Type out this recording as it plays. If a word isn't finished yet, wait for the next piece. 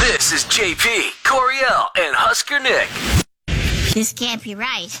This is JP, Coriel, and Husker Nick. This can't be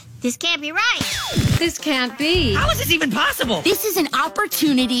right. This can't be right. This can't be. How is this even possible? This is an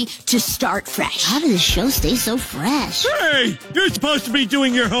opportunity to start fresh. How does the show stay so fresh? Hey, you're supposed to be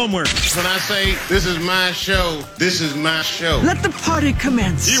doing your homework. When I say this is my show, this is my show. Let the party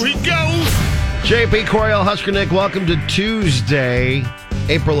commence. Here we go. JP, Coriel, Husker Nick, welcome to Tuesday,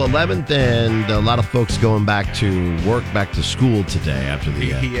 April 11th, and a lot of folks going back to work, back to school today after the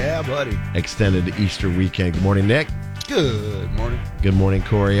yeah, buddy. extended Easter weekend. Good morning, Nick. Good morning. Good morning,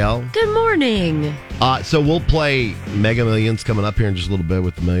 Coriel. Good morning. So we'll play Mega Millions coming up here in just a little bit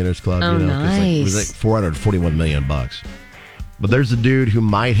with the Millionaires Club. Oh, It was like $441 million. But there's a dude who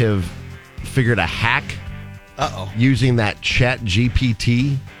might have figured a hack using that Chat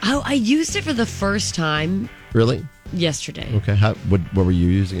GPT. Oh, I used it for the first time Really? yesterday. Okay. What were you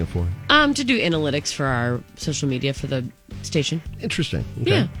using it for? To do analytics for our social media for the station. Interesting.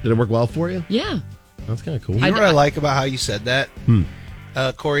 Okay. Yeah. Did it work well for you? Yeah. That's kind of cool. You know what I like about how you said that,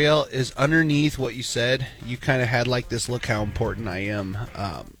 Coriel, is underneath what you said, you kind of had like this, look how important I am.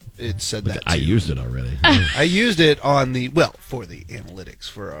 It said that I too. used it already. I used it on for the analytics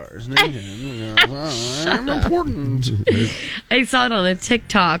for ours. I'm important. I saw it on a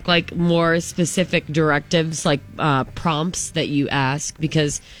TikTok, like more specific directives, like prompts that you ask,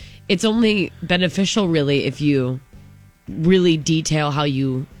 because it's only beneficial really if you really detail how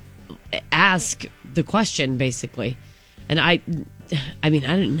you ask the question, basically. And I mean, I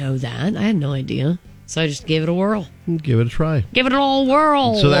didn't know that. I had no idea. So I just gave it a whirl. Give it a try. Give it a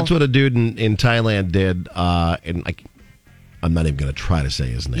whirl. So that's what a dude in Thailand did. And I'm not even going to try to say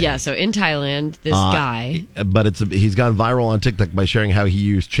his name. Yeah, so in Thailand, this guy. But he's gone viral on TikTok by sharing how he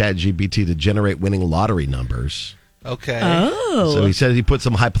used ChatGPT to generate winning lottery numbers. Okay. Oh. So he said he put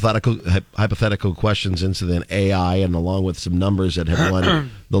some hypothetical questions into the AI, and along with some numbers that had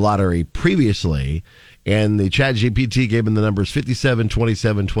won the lottery previously. And the ChatGPT gave him the numbers 57,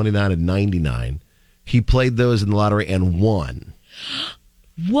 27, 29, and 99. He played those in the lottery and won.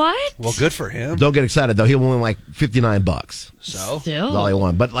 What? Well, good for him. Don't get excited, though. He won like $59. So? Still. That's all he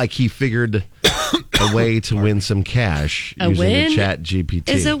won. But like he figured a way to win some cash A using win the ChatGPT.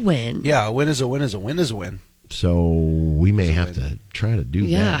 is a win. Yeah, a win is a win is a win is a win. So we may have to try to do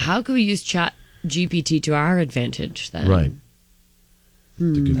Yeah, that. how can we use Chat GPT to our advantage then? Right.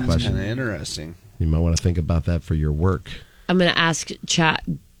 It's a good That's question. kind of interesting. You might want to think about that for your work. I'm going to ask Chat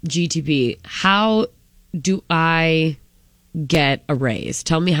GTP, how do I get a raise?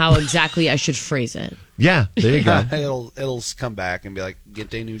 Tell me how exactly I should phrase it. Yeah, there you go. It'll come back and be like,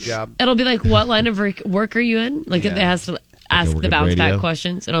 get a new job. It'll be like, what line of work are you in? Like, it has to ask work the at bounce back radio?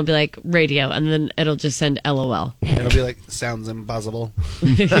 questions, and I'll be like, radio, and then it'll just send LOL. It'll be like, sounds impossible.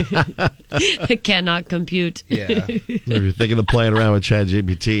 It cannot compute. Yeah. If you're thinking of playing around with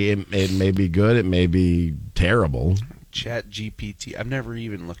ChatGPT, it may be good, it may be terrible. Chat GPT. I've never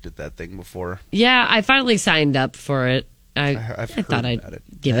even looked at that thing before. Yeah, I finally signed up for it. I I've thought heard I'd about it.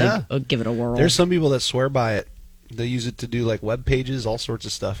 give it a whirl. There's some people that swear by it. They use it to do like web pages, all sorts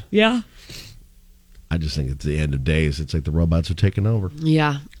of stuff. Yeah. I just think it's the end of days. It's like the robots are taking over.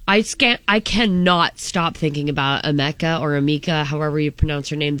 Yeah. I cannot stop thinking about Ameka or Amika, however you pronounce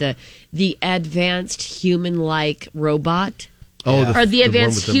her name, the advanced human-like robot. Oh, Or the one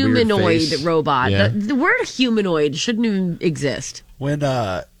advanced with the weird humanoid face. robot. Yeah. The word humanoid shouldn't even exist. When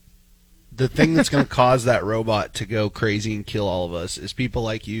the thing that's going to cause that robot to go crazy and kill all of us is people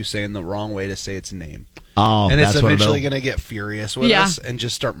like you saying the wrong way to say its name. Oh, And it's that's what eventually it'll- going to get furious with Yeah. us and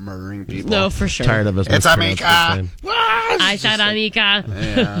just start murdering people. No, for sure. Tired of us. It's mispronouncing Amika. the name. I said Amika.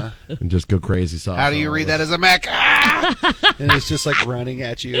 Yeah. And just go crazy. How do you read that as a mech? And it's just like running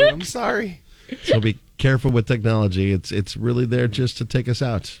at you. I'm sorry. So be careful with technology. It's really there just to take us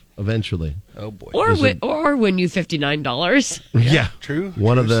out eventually. Oh boy. Or win you $59. Yeah, True.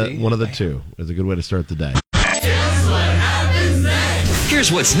 One of See? the two is a good way to start the day.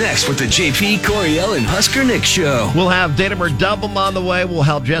 Here's what's next with the JP, Coriel, and Husker Nick show. We'll have Datum or Double on the way. We'll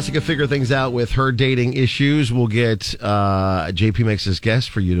help Jessica figure things out with her dating issues. We'll get JP Makes His Guest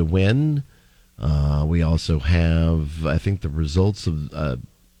for you to win. We also have, I think, the results of a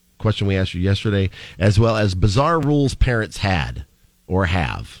question we asked you yesterday, as well as bizarre rules parents had or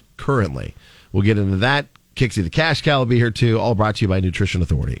have currently. We'll get into that. Kixie the Cash Cow will be here, too. All brought to you by Nutrition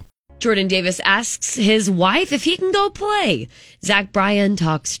Authority. Jordan Davis asks his wife if he can go play. Zach Bryan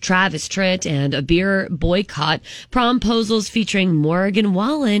talks Travis Tritt and a beer boycott, promposals featuring Morgan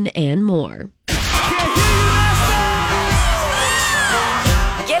Wallen, and more.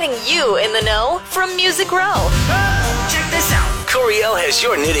 Getting you in the know from Music Row. Check this out. Coriel has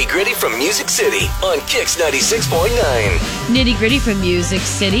your nitty gritty from Music City on Kix 96.9. Nitty gritty from Music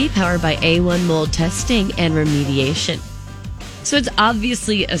City, powered by A1 Mold Testing and Remediation. So it's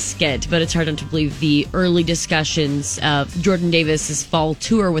obviously a skit, but it's hard not to believe the early discussions of Jordan Davis's fall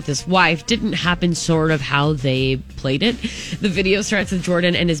tour with his wife didn't happen sort of how they played it. The video starts with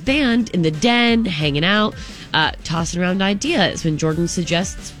Jordan and his band in the den, hanging out, tossing around ideas when Jordan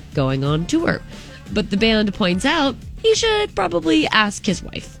suggests going on tour. But the band points out he should probably ask his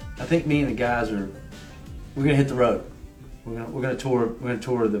wife. I think me and the guys we're gonna hit the road. We're gonna tour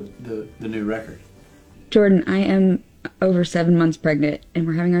the new record. Jordan, I am over 7 months pregnant, and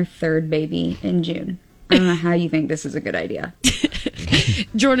we're having our third baby in June. I don't know how you think this is a good idea.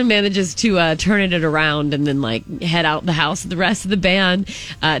 Jordan manages to turn it around and then head out the house with the rest of the band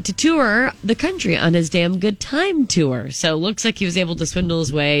to tour the country on his Damn Good Time tour. So it looks like he was able to swindle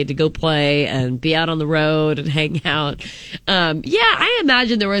his way to go play and be out on the road and hang out. I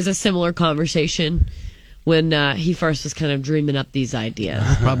imagine there was a similar conversation when he first was kind of dreaming up these ideas.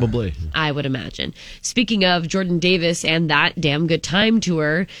 Probably. I would imagine. Speaking of Jordan Davis and that Damn Good Time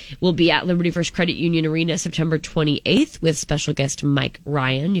tour, will be at Liberty First Credit Union Arena September 28th with special guest Mike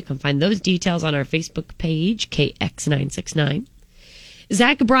Ryan. You can find those details on our Facebook page, KX969.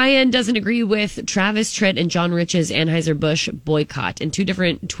 Zach Bryan doesn't agree with Travis Tritt and John Rich's Anheuser-Busch boycott. In 2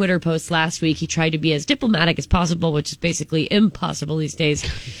 different Twitter posts last week, he tried to be as diplomatic as possible, which is basically impossible these days.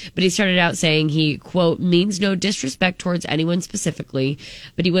 But he started out saying he, quote, means no disrespect towards anyone specifically.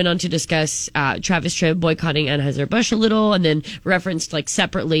 But he went on to discuss Travis Tritt boycotting Anheuser-Busch a little, and then referenced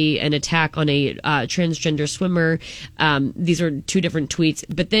separately an attack on a transgender swimmer. These are 2 different tweets.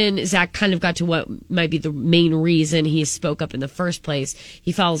 But then Zach kind of got to what might be the main reason he spoke up in the first place.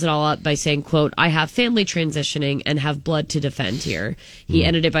 He follows it all up by saying, quote, I have family transitioning and have blood to defend here. He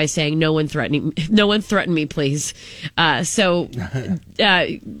ended it by saying, no one threaten me, please. You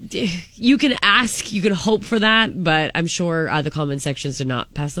can ask, you can hope for that, but I'm sure the comment sections did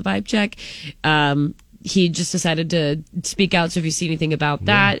not pass the vibe check. He just decided to speak out. So if you see anything about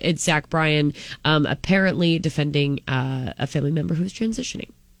that, it's Zach Bryan apparently defending a family member who's transitioning.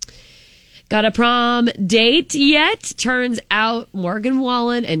 Got a prom date yet? Turns out Morgan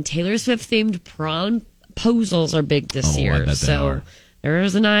Wallen and Taylor Swift themed promposals are big this year. I bet they are.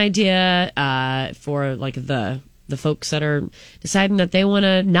 There's an idea for the folks that are deciding that they want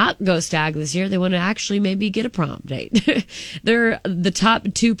to not go stag this year. They want to actually maybe get a prom date. They're the top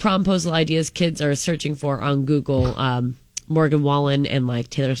 2 promposal ideas kids are searching for on Google. Morgan Wallen and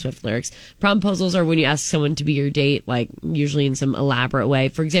Taylor Swift lyrics. Promposals are when you ask someone to be your date, usually in some elaborate way.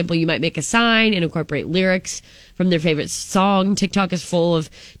 For example, you might make a sign and incorporate lyrics from their favorite song. TikTok is full of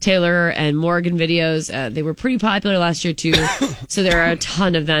Taylor and Morgan videos. They were pretty popular last year too, so there are a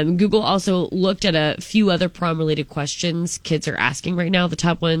ton of them. Google also looked at a few other prom-related questions kids are asking right now. The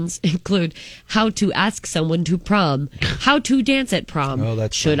top ones include how to ask someone to prom, how to dance at prom,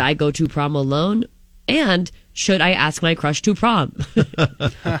 should I go to prom alone, and should I ask my crush to prom?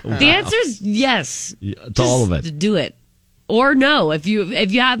 The answer is yes. It's all of it. Do it. Or no. If you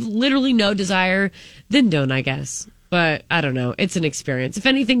have literally no desire, then don't, I guess. But I don't know. It's an experience. If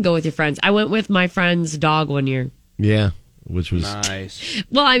anything, go with your friends. I went with my friend's dog one year. Yeah. Which was nice.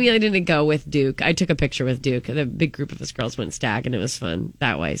 Well, I mean, I didn't go with Duke. I took a picture with Duke. The big group of us girls went stag, and it was fun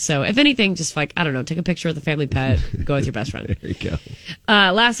that way. So, if anything, just I don't know, take a picture with a family pet, go with your best friend. There you go.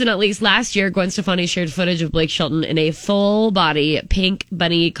 Last but not least, last year, Gwen Stefani shared footage of Blake Shelton in a full-body pink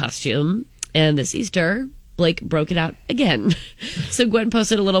bunny costume. And this Easter, Blake broke it out again. So Gwen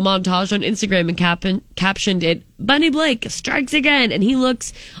posted a little montage on Instagram and captioned it, Bunny Blake strikes again. And he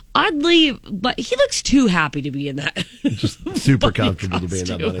looks but he looks too happy to be in that. Just super comfortable to be in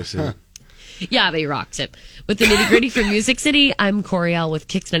that bunny suit. Yeah, but he rocks it. With the nitty gritty from Music City, I'm Coriel with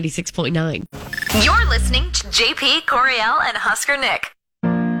Kix 96.9. You're listening to JP, Coriel, and Husker Nick.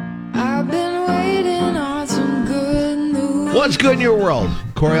 I've been waiting on some good news. What's good in your world?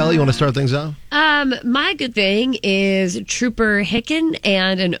 Coriel, you want to start things out? My good thing is Trooper Hicken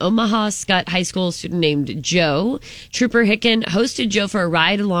and an Omaha Skutt High School student named Joe. Trooper Hicken hosted Joe for a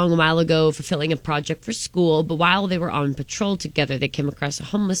ride along a while ago, fulfilling a project for school. But while they were on patrol together, they came across a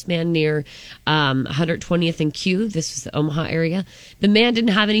homeless man near 120th and Q. This was the Omaha area. The man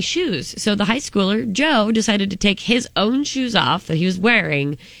didn't have any shoes. So the high schooler, Joe, decided to take his own shoes off that he was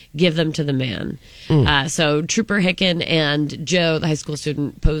wearing, give them to the man. So Trooper Hicken and Joe, the high school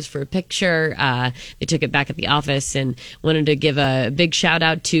student, posed for a picture. They took it back at the office and wanted to give a big shout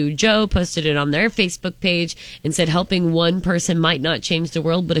out to Joe, posted it on their Facebook page and said helping one person might not change the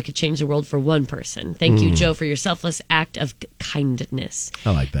world, but it could change the world for one person. Thank you, Joe, for your selfless act of kindness.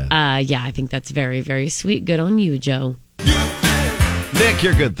 I like that. Yeah, I think that's very, very sweet. Good on you, Joe. Nick,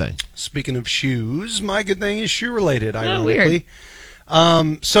 your good thing. Speaking of shoes, my good thing is shoe related, Oh, ironically.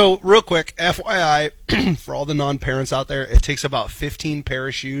 So real quick, FYI, for all the non-parents out there, it takes about 15 pair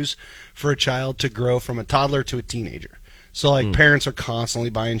of shoes for a child to grow from a toddler to a teenager. So, like, parents are constantly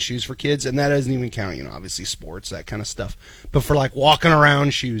buying shoes for kids, and that doesn't even count, obviously sports, that kind of stuff. But for, like, walking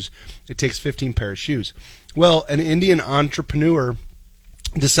around shoes, it takes 15 pair of shoes. Well, an Indian entrepreneur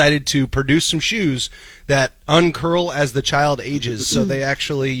decided to produce some shoes that uncurl as the child ages. So they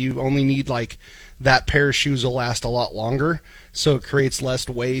actually, you only need, like, that pair of shoes will last a lot longer. So it creates less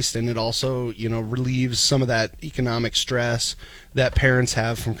waste, and it also, relieves some of that economic stress that parents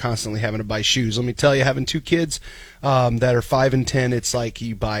have from constantly having to buy shoes. Let me tell you, having 2 kids that are 5 and 10, it's like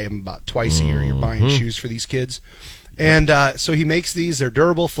you buy them about twice a year. You're buying shoes for these kids. And so he makes these. They're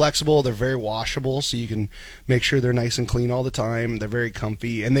durable, flexible. They're very washable, so you can make sure they're nice and clean all the time. They're very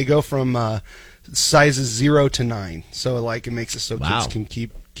comfy. And they go from sizes 0 to 9. So, like, it makes it so kids can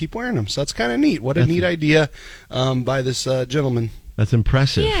keep wearing them. So that's kind of neat. What a neat idea by this gentleman. That's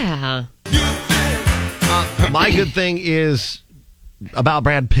impressive. Yeah. My good thing is about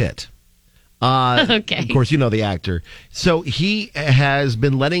Brad Pitt. Okay. Of course, you know the actor. So he has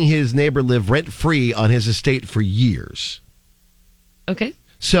been letting his neighbor live rent-free on his estate for years. Okay.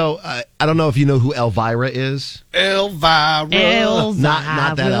 So I don't know if you know who Elvira is. Elvira.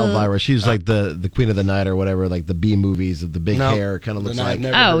 Not that Elvira. She's like the Queen of the Night or whatever, like the B movies of the big hair, kind of looks like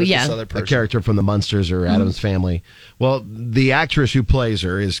a character from the Munsters or Addams Family. Well, the actress who plays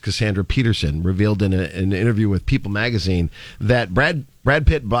her is Cassandra Peterson, revealed in an interview with People magazine that Brad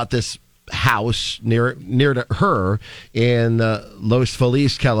Pitt bought this house near to her in Los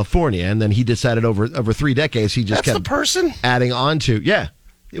Feliz, California, and then he decided over 3 decades he just kept the person adding on to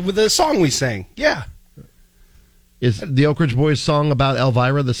with the song we sang. Is the Oak Ridge Boys song about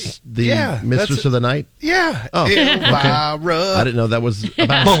Elvira, the mistress of the night? Yeah. Oh, Elvira. Okay. I didn't know that was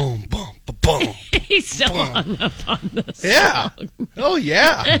about. Boom, boom, boom. He's still hung up on this. Yeah. Oh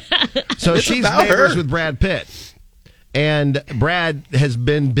yeah. So It's she's about neighbors her. with Brad Pitt. And Brad has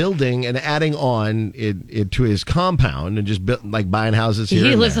been building and adding on it to his compound and just like buying houses here.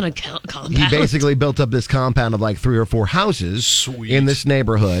 He and lives there. in a compound. He basically built up this compound of like 3 or 4 houses in this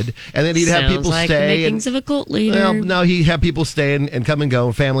neighborhood, and then he'd have Sounds people like stay. the makings of a cult leader. Well, no, he'd have people stay and come and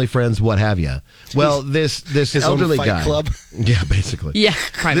go, family, friends, what have you. Well, this His elderly own fight guy, club. yeah, basically, Yeah,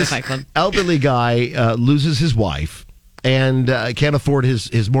 private this fight club. elderly guy loses his wife and can't afford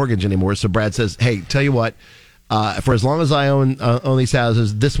his mortgage anymore. So Brad says, "Hey, tell you what." For as long as I own these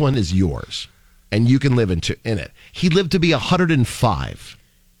houses, this one is yours, and you can live in it. He lived to be 105.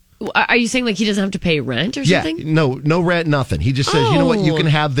 Are you saying like he doesn't have to pay rent or something? Yeah, no rent, nothing. He just says, you know what, you can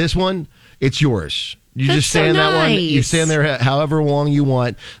have this one. It's yours. You That's just stay so in that one. nice. You stay in there however long you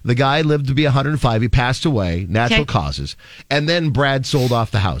want. The guy lived to be 105. He passed away, natural causes, and then Brad sold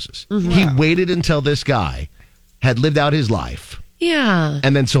off the houses. Mm-hmm. He waited until this guy had lived out his life. Yeah.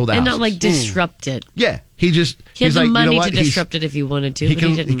 And then sold the and houses. not like disrupt it. Yeah. He had he's the like, money you know what? to disrupt it if he wanted to. He but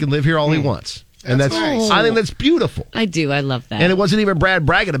can didn't. he can live here all he wants. And that's nice. I think that's beautiful. I do. I love that. And it wasn't even Brad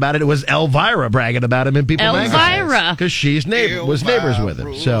bragging about it. It was Elvira bragging about him in People Elvira. because she's was neighbors with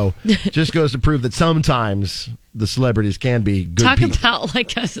him. So just goes to prove that sometimes the celebrities can be good Talk people. about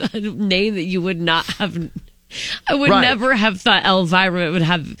like a name that you would not have. I would Right. never have thought Elvira would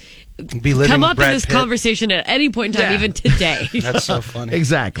have Be living come with up Brad in this Pitt. conversation at any point in time, Yeah. even today. That's so funny.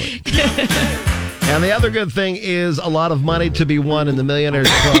 Exactly. And the other good thing is a lot of money to be won in the Millionaires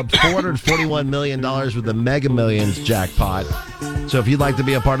Club. $441 million with the Mega Millions jackpot. So if you'd like to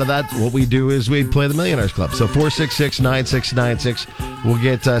be a part of that, what we do is we play the Millionaires Club. So 466-9696. We'll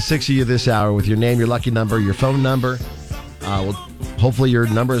get 6 of you this hour with your name, your lucky number, your phone number. Hopefully your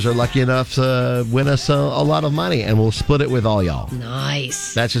numbers are lucky enough to win us a lot of money, and we'll split it with all y'all.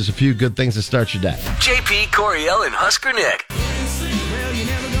 Nice. That's just a few good things to start your day. JP Coriel and Husker Nick.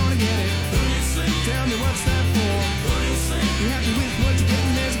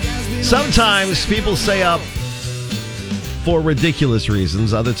 Sometimes people stay up for ridiculous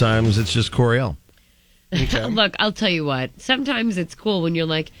reasons. Other times it's just Coriel. Look, I'll tell you what. Sometimes it's cool when you're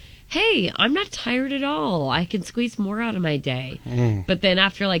like, hey, I'm not tired at all. I can squeeze more out of my day. But then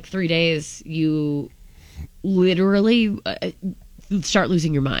after like 3 days, you literally start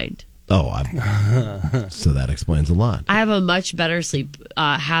losing your mind. Oh, so that explains a lot. I have a much better sleep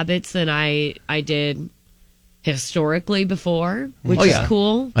habits than I did historically before, which is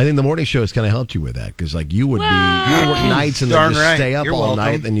cool. I think the morning show has kind of helped you with that because, like, you would you would work nights and then Darn just right. stay up You're all welcome.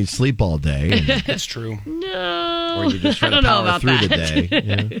 night, and you'd sleep all day, and, That's true. No, or you just try I to don't know power about through the that.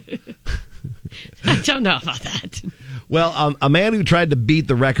 day. Yeah. I don't know about that. Well, a man who tried to beat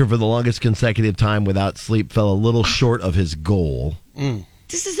the record for the longest consecutive time without sleep fell a little short of his goal.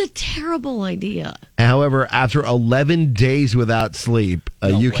 This is a terrible idea. However, after 11 days without sleep,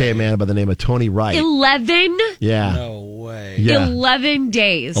 a UK man by the name of Tony Wright. 11? Yeah. No way. Yeah. 11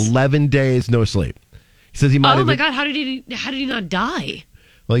 days. 11 days, no sleep. He says he might have... Oh, my God. How did he not die?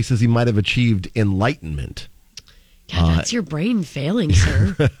 Well, he says he might have achieved enlightenment. God, that's your brain failing,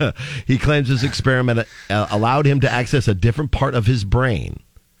 sir. He claims his experiment allowed him to access a different part of his brain.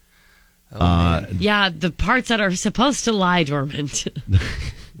 Yeah, the parts that are supposed to lie dormant.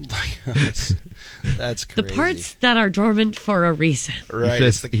 That's crazy. The parts that are dormant for a reason. Right,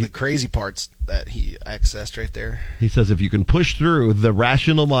 it's the crazy parts that he accessed right there. He says if you can push through, the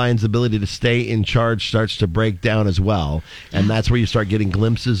rational mind's ability to stay in charge starts to break down as well. And that's where you start getting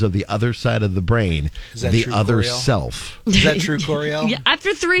glimpses of the other side of the brain, the true, other Coriel? self. Is that true, Coriel? Yeah,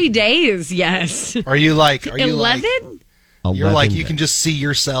 after 3 days, yes. Are you 11? You're like, you can just see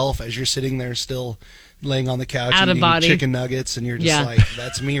yourself as you're sitting there still laying on the couch out of eating body chicken nuggets, and you're just like,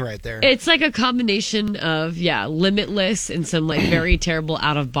 that's me right there. It's like a combination of limitless and some like very terrible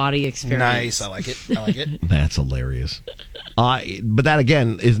out of body experience. Nice, I like it. That's hilarious. But that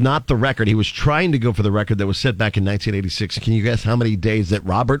again is not the record. He was trying to go for the record that was set back in 1986. Can you guess how many days that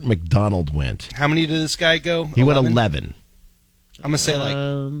Robert McDonald went? How many did this guy go? He went 11. I'm gonna say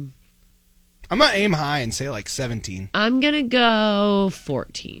I'm gonna aim high and say like 17. I'm gonna go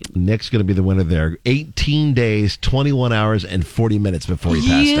 14. Nick's going to be the winner there. 18 days, 21 hours, and 40 minutes before he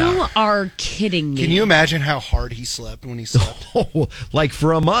passed out. You are kidding me. Can you imagine how hard he slept when he slept? Oh, like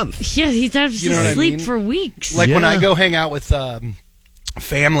for a month. Yeah, he'd have to sleep for weeks. Like when I go hang out with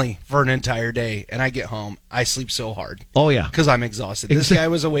family for an entire day and I get home, I sleep so hard. Oh, yeah. Because I'm exhausted. This guy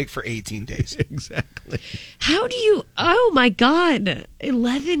was awake for 18 days. Exactly. How do you... Oh, my God.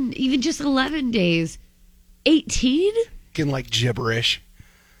 11, even just 11 days. 18? Getting like gibberish.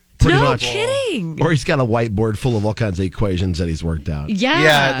 Pretty no much. kidding. Or he's got a whiteboard full of all kinds of equations that he's worked out.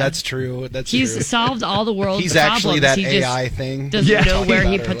 Yeah. That's true. He's solved all the world's He's problems. actually that he AI thing. Doesn't know where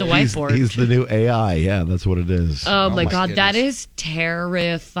he put the whiteboard. He's the new AI. Yeah, that's what it is. Oh my God, that is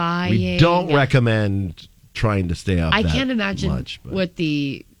terrifying. We don't recommend trying to stay off I that can't imagine much, what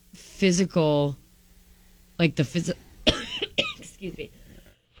the physical, excuse me.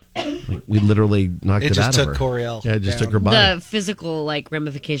 We literally knocked it out of her. It just took Coriel. Yeah, it just took her body. The physical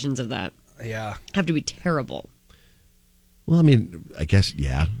ramifications of that, have to be terrible. Well, I mean, I guess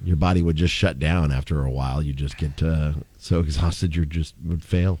your body would just shut down after a while. You just get so exhausted, you just would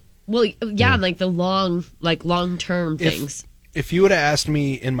fail. Well, yeah, like the long-term things. If you would have asked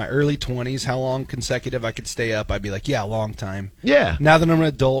me in my early 20s how long consecutive I could stay up, I'd be like, yeah, a long time. Yeah. Now that I'm an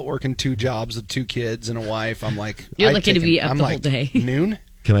adult working 2 jobs with 2 kids and a wife, I'm like, you're lucky to be up the whole day. Noon?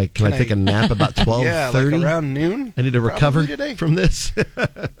 Can I take a nap about 12:30? Yeah, like around noon. I need to recover from this.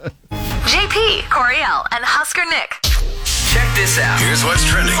 JP, Coriel, and Husker Nick. Check this out. Here's what's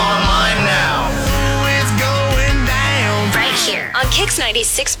trending online now. It's going down right here on Kix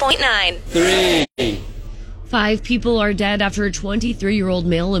 96.9. 5 people are dead after a 23-year-old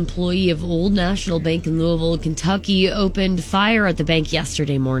male employee of Old National Bank in Louisville, Kentucky, opened fire at the bank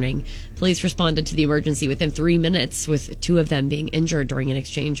yesterday morning. Police responded to the emergency within 3 minutes, with 2 of them being injured during an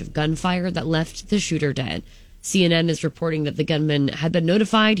exchange of gunfire that left the shooter dead. CNN is reporting that the gunman had been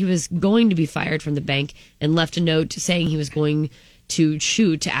notified he was going to be fired from the bank and left a note saying he was going to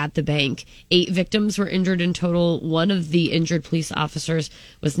shoot at the bank. 8 victims were injured in total. One of the injured police officers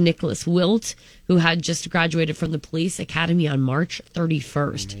was Nicholas Wilt, who had just graduated from the police academy on March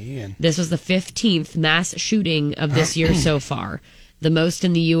 31st. Man. This was the 15th mass shooting of this year so far, the most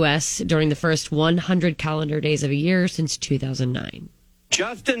in the U.S. during the first 100 calendar days of a year since 2009.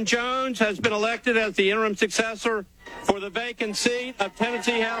 Justin Jones has been elected as the interim successor for the vacant seat of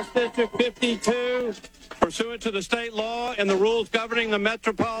Tennessee House District 52, pursuant to the state law and the rules governing the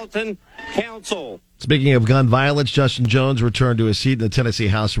Metropolitan Council. Speaking of gun violence, Justin Jones returned to his seat in the Tennessee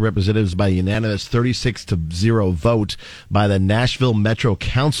House of Representatives by a unanimous 36-0 vote by the Nashville Metro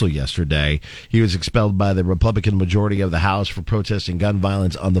Council yesterday. He was expelled by the Republican majority of the House for protesting gun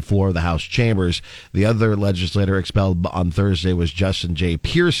violence on the floor of the House chambers. The other legislator expelled on Thursday was Justin J.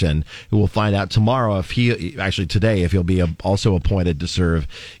 Pearson, who will find out tomorrow today, if he'll be also appointed to serve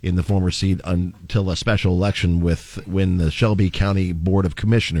in the former seat until a special election when the Shelby County Board of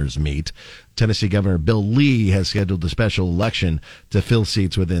Commissioners meet. Tennessee Governor Bill Lee has scheduled a special election to fill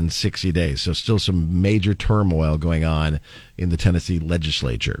seats within 60 days. So still some major turmoil going on in the Tennessee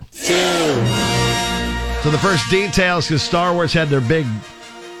legislature. So the first details, because Star Wars had their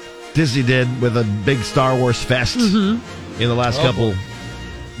Disney did with a big Star Wars fest in the last couple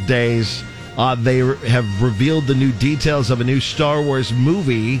days. They have revealed the new details of a new Star Wars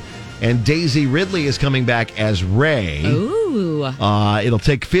movie, and Daisy Ridley is coming back as Rey. Ooh. Ooh. It'll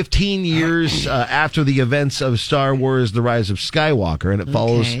take 15 years after the events of Star Wars The Rise of Skywalker, and it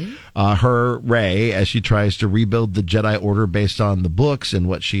follows her, Rey, as she tries to rebuild the Jedi Order based on the books and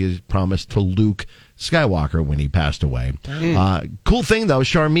what she has promised to Luke Skywalker when he passed away. Cool thing, though,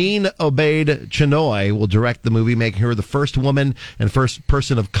 Charmin Obaid Chinoy will direct the movie, making her the first woman and first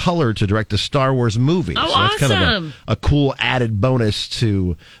person of color to direct a Star Wars movie. Oh, so that's kind of a cool added bonus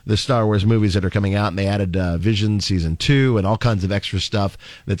to the Star Wars movies that are coming out. And they added Vision Season 2 and all kinds of extra stuff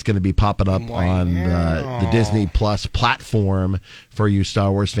that's going to be popping up on the Disney Plus platform for you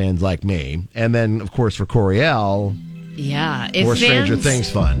Star Wars fans like me. And then, of course, for Coriel... Yeah, if more Stranger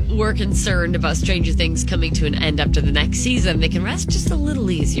Things fun. We're concerned about Stranger Things coming to an end after the next season. They can rest just a little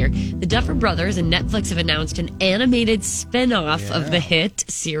easier. The Duffer Brothers and Netflix have announced an animated spin-off of the hit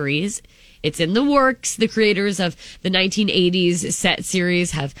series. It's in the works. The creators of the 1980s set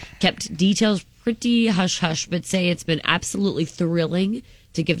series have kept details pretty hush-hush, but say it's been absolutely thrilling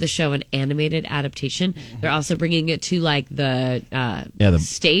to give the show an animated adaptation. They're also bringing it to like the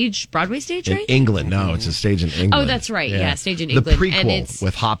stage, Broadway stage, right? In England. No, it's a stage in England. Oh, that's right. Yeah, stage in England. The prequel and it's,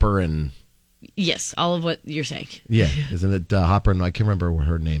 with Hopper and... Yes, all of what you're saying. Yeah, isn't it Hopper and I can't remember what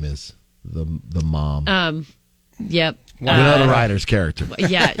her name is. The mom. Yep. Winona Ryder's character.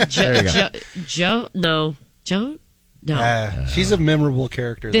 Yeah, Joe. No. She's a memorable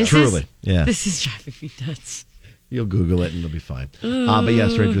character. Truly. This is driving me nuts. You'll Google it and it'll be fine. But yeah,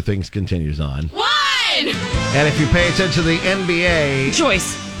 Stranger Things continues on. One! And if you pay attention to the NBA...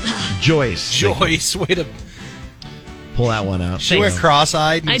 Joyce. Way to... Pull that one out. She went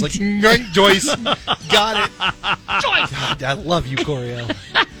cross-eyed and was like, Joyce. Got it. Joyce. God, I love you, Coriel.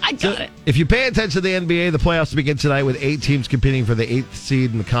 I got it. If you pay attention to the NBA, the playoffs begin tonight with 8 teams competing for the 8th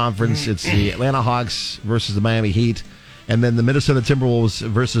seed in the conference. It's the Atlanta Hawks versus the Miami Heat. And then the Minnesota Timberwolves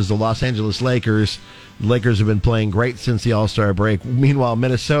versus the Los Angeles Lakers. The Lakers have been playing great since the All-Star break. Meanwhile,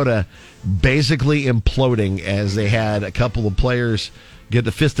 Minnesota basically imploding as they had a couple of players get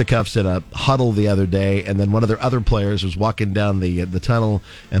the fisticuffs in a huddle the other day, and then one of their other players was walking down the tunnel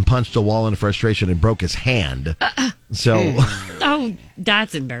and punched a wall in frustration and broke his hand. Oh,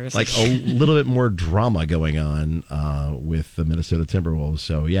 that's embarrassing. Like a little bit more drama going on with the Minnesota Timberwolves.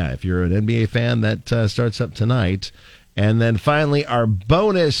 So, yeah, if you're an NBA fan, that starts up tonight. And then finally, our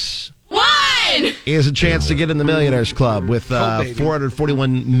bonus is a chance to get in the Millionaires Club with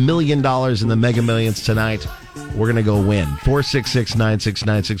 $441 million in the Mega Millions tonight. We're going to go win.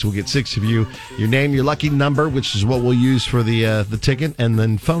 466-9696. We'll get 6 of you. Your name, your lucky number, which is what we'll use for the ticket, and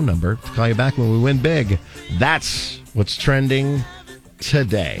then phone number to call you back when we win big. That's what's trending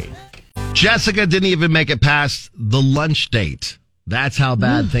today. Jessica didn't even make it past the lunch date. That's how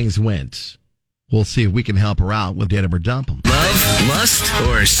bad things went. We'll see if we can help her out with Date 'Em or Dump 'Em. Love, lust,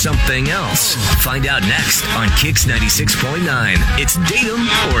 or something else? Find out next on Kix 96.9. It's Date 'Em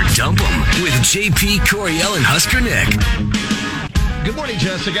or Dump 'Em with JP, Coriel, and Husker Nick. Good morning,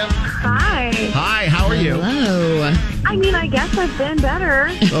 Jessica. Hi. Hi, how are you? Hello. I mean, I guess I've been better.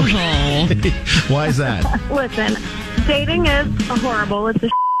 Okay. Why is that? Listen, dating is horrible. It's a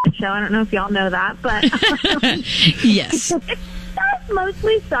show. I don't know if y'all know that, but... Yes. It does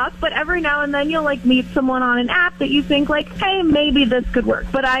mostly suck, but every now and then you'll like meet someone on an app that you think like, hey, maybe this could work.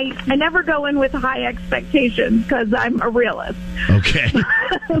 But I never go in with high expectations because I'm a realist. Okay.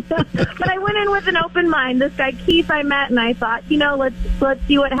 But I went in with an open mind. This guy Keith I met, and I thought, let's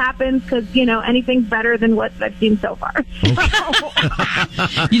see what happens because anything's better than what I've seen so far.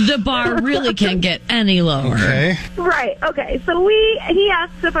 The bar really can't get any lower. Okay. Right. Okay. So he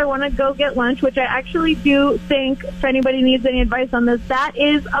asked if I want to go get lunch, which I actually do think, if anybody needs any advice on this, that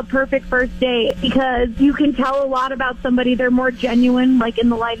is a perfect first date because you can tell a lot about somebody. They're more genuine, like in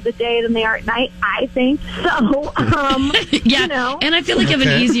the light of the day than they are at night, I think. So, yeah. And I feel like you have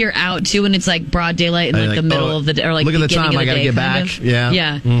an easier out too when it's like broad daylight in like the middle of the day or like look at the beginning time of the I gotta day, get kind back. of. Yeah.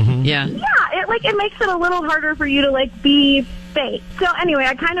 Yeah. Mm-hmm. Yeah. Yeah. It makes it a little harder for you to like be fake. So anyway,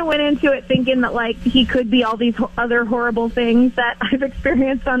 I kind of went into it thinking that like he could be all these other horrible things that I've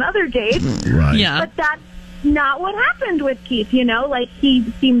experienced on other dates. Right. Yeah. But that's not what happened with Keith, like he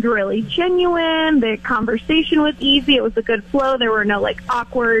seemed really genuine. The conversation was easy. It was a good flow. There were no like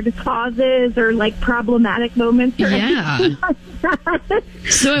awkward pauses or like problematic moments. Or anything like that.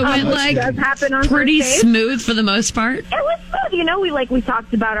 So it went which does happen on pretty first dates. smooth for the most part. It was smooth. We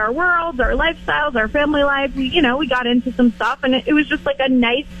talked about our worlds, our lifestyles, our family life. We got into some stuff, and it was just like a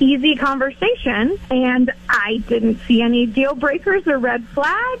nice, easy conversation. And I didn't see any deal breakers or red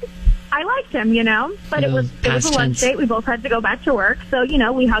flags. I liked him, but it was a lunch date. We both had to go back to work. So,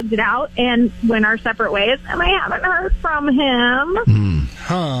 we hugged it out and went our separate ways. And I haven't heard from him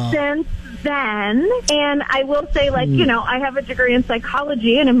since then. And I will say, like, you know, I have a degree in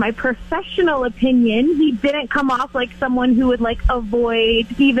psychology, and in my professional opinion, he didn't come off like someone who would, like, avoid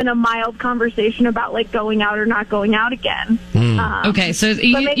even a mild conversation about, like, going out or not going out again. Okay, so but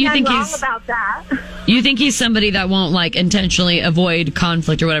you maybe think I'm wrong he's about that. you think he's somebody that won't like intentionally avoid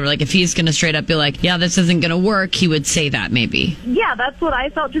conflict or whatever? Like if he's going to straight up be like, yeah, this isn't going to work, he would say that maybe. Yeah, that's what I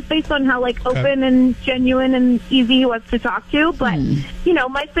felt, just based on how, like, open and genuine and easy he was to talk to. But, you know,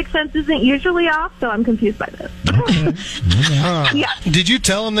 my sixth sense isn't usually off, so I'm confused by this. Yeah. Did you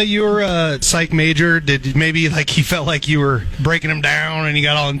tell him that you were a psych major? Did maybe, like, he felt like you were breaking him down and he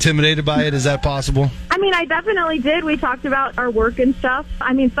got all intimidated by it? Is that possible? I mean, I definitely did. We talked about our work and stuff.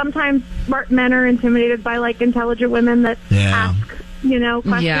 I mean, sometimes smart men are intimidated by, like, intelligent women that ask, you know,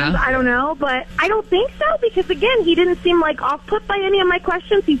 questions. Yeah. I don't know, but I don't think so, because, again, he didn't seem, like, off-put by any of my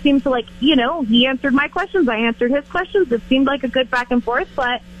questions. He seemed to, like, you know, he answered my questions, I answered his questions. It seemed like a good back and forth,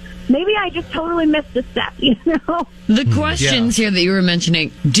 but maybe I just totally missed a step, you know? The questions here that you were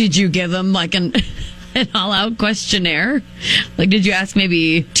mentioning, did you give him like an all-out questionnaire? Like, did you ask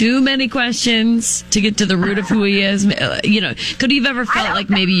maybe too many questions to get to the root of who he is? You know, could you have ever felt like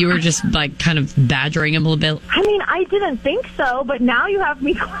maybe you were just like kind of badgering him a little bit? I mean, I didn't think so, but now you have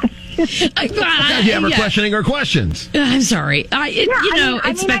me questioning. You have her questioning her questions. I'm sorry.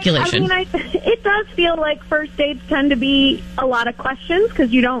 It's speculation. It does feel like first dates tend to be a lot of questions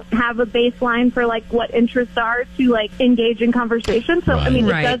because you don't have a baseline for, like, what interests are to, like, engage in conversation. So, I mean,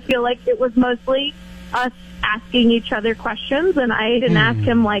 it does feel like it was mostly us asking each other questions, and I didn't ask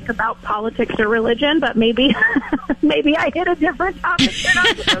him, like, about politics or religion, but maybe maybe I hit a different topic.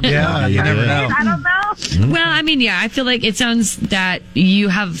 Yeah, you never know. I don't know. Well, I mean, yeah, I feel like it sounds that you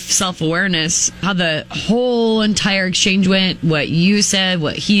have self-awareness, how the whole entire exchange went, what you said,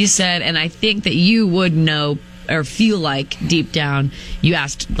 what he said, and I think that you would know or feel like deep down you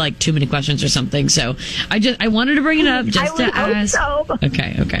asked like too many questions or something. So I wanted to bring it up just to ask. So.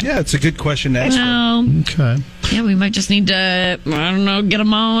 Okay. Yeah, it's a good question to ask. Okay. Yeah, we might just need to, I don't know, get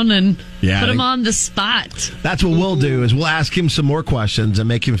him on and put him on the spot. That's what we'll do, is we'll ask him some more questions and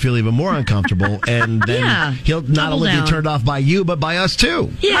make him feel even more uncomfortable, and then he'll not only be turned off by you, but by us too.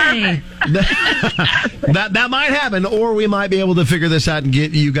 Yay! that might happen, or we might be able to figure this out and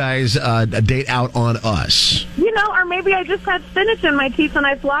get you guys a date out on us. You know, or maybe I just had spinach in my teeth and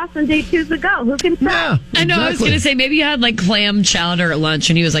I flossed and date two's ago. Who can say? Yeah, I know, I was going to say, maybe you had like clam chowder at lunch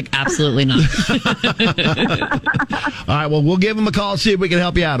and he was like, absolutely not. All right, well, we'll give him a call, see if we can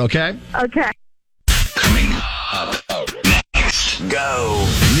help you out, okay? Okay. Go.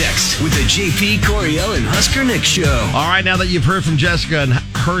 Next with the JP Coriel and Husker Nick show. All right, now that you've heard from Jessica and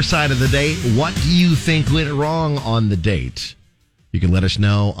her side of the date, what do you think went wrong on the date? You can let us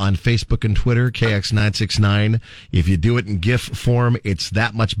know on Facebook and Twitter, KX969. If you do it in GIF form, it's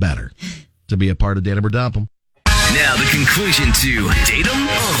that much better to be a part of Date 'em or Dump 'em. Now the conclusion to Date 'em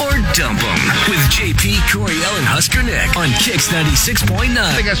or Dump 'em with JP Coriel and Husker Nick on Kix 96.9.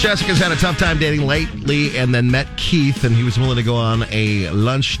 I guess Jessica's had a tough time dating lately and then met Keith, and he was willing to go on a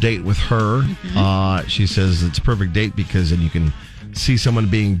lunch date with her. She says it's a perfect date because then you can see someone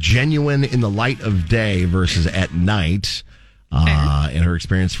being genuine in the light of day versus at night. In her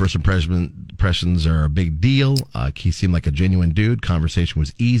experience, first impressions are a big deal. Keith seemed like a genuine dude. Conversation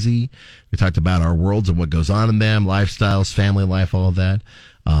was easy. We talked about our worlds and what goes on in them, lifestyles, family life, all of that.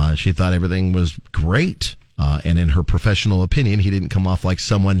 She thought everything was great. And in her professional opinion, he didn't come off like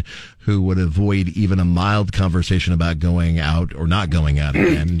someone who would avoid even a mild conversation about going out or not going out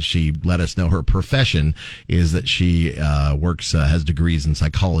again. She let us know her profession is that she works, has degrees in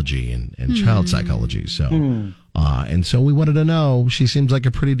psychology and child psychology. So, and so we wanted to know, she seems like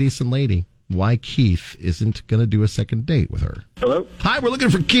a pretty decent lady, why Keith isn't going to do a second date with her. Hello? Hi, we're looking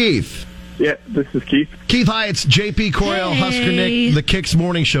for Keith. Yeah, this is Keith. Keith, hi, it's JP Coriel, Husker Nick, the Kix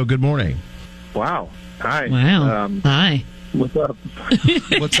Morning Show. Good morning. Wow. Hi. Wow. Hi. What's up?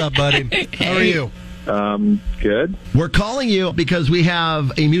 What's up, buddy? How are you? Good. We're calling you because we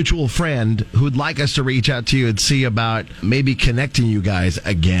have a mutual friend who'd like us to reach out to you and see about maybe connecting you guys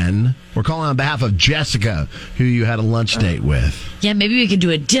again. We're calling on behalf of Jessica, who you had a lunch date with. Yeah, maybe we could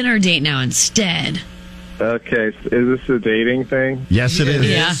do a dinner date now instead. Okay, so is this a dating thing? Yes, it is.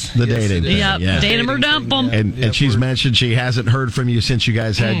 Yeah. The dating thing. Yep. Yeah. Date 'em or dump 'em. And she's mentioned she hasn't heard from you since you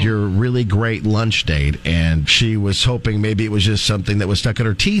guys had your really great lunch date, and she was hoping maybe it was just something that was stuck in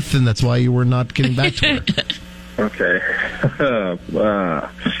her teeth, and that's why you were not getting back to her. Okay.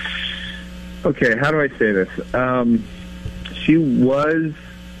 Okay, how do I say this? She was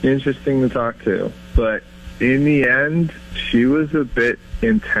interesting to talk to, but in the end, she was a bit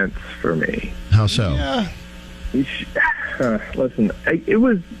intense for me. How so? Yeah. Listen, it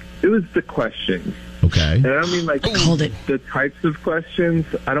was It was the questions. Okay. And I don't mean like Hold it. the types of questions.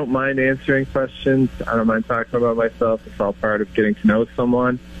 I don't mind answering questions. I don't mind talking about myself. It's all part of getting to know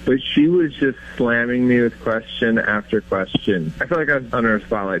someone. But she was just slamming me with question after question. I felt like I was under a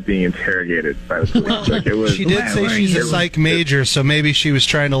spotlight being interrogated by the police. Like it was, She did say she's a psych major, so maybe she was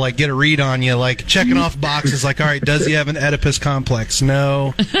trying to like get a read on you, like checking off boxes, like, all right, does he have an Oedipus complex?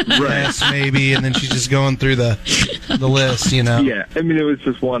 No. Yes, maybe. And then she's just going through the list, you know? Yeah, I mean, it was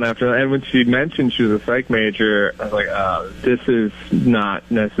just one after another. And when she mentioned she was a psych major, I was like, oh, this is not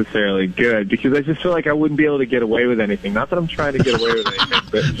necessarily good, because I just feel like I wouldn't be able to get away with anything. Not that I'm trying to get away with anything,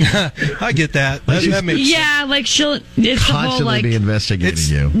 but... I get that. That makes sense. Yeah, like she'll... It's the whole, Constantly like... be investigating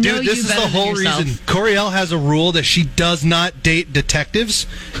you. Dude, Know this you is the better than whole yourself. reason. Coriel has a rule that she does not date detectives,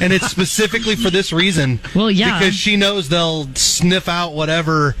 and it's specifically for this reason. Well, yeah. Because she knows they'll sniff out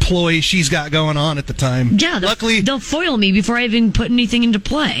whatever ploy she's got going on at the time. Yeah, they'll foil me before I even put anything into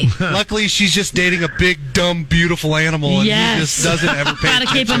play. Luckily, she's just dating a big, dumb, beautiful animal, and he just doesn't ever pay Gotta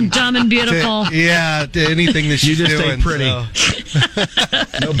keep attention them dumb and beautiful. to anything that she's You just doing. stay pretty.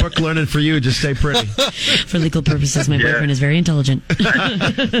 No book learning for you. Just stay pretty. For legal purposes, my boyfriend is very intelligent.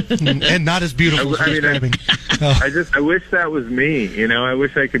 And not as beautiful as describing. I wish that was me. You know, I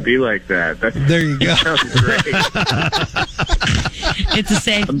wish I could be like that. There you go. Sounds great. It's a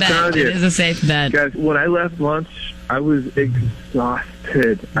safe bet. It is a safe bet. Guys, when I left lunch, I was exhausted. I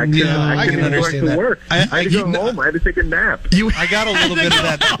couldn't can understand that. Work. I had to go home. I had to take a nap. I got a little bit of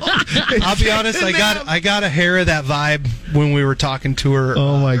that. I'll be honest. I got a hair of that vibe when we were talking to her.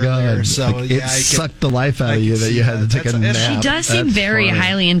 Oh my earlier, God! So Like, it sucked the life out of you that you had to take a nap. She does seem That's very funny.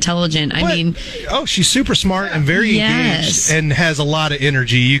 highly intelligent. I mean, she's super smart and very engaged and has a lot of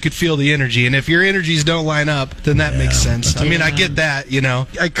energy. You could feel the energy, and if your energies don't line up, then that makes sense. I mean, I get that. You know,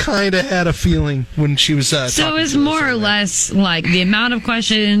 I kind of had a feeling when she was. so it was more or less like the amount of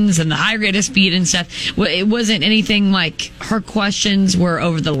questions and the high rate of speed and stuff. It wasn't anything like her questions were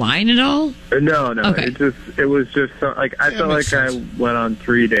over the line at all. No. Okay. It was just like I felt like I went on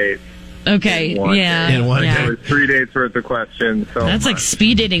 3 dates. Okay, yeah. It was 3 dates worth of questions. So That's like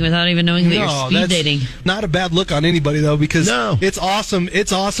speed dating without even knowing that you're speed that's dating. not a bad look on anybody though, because it's awesome.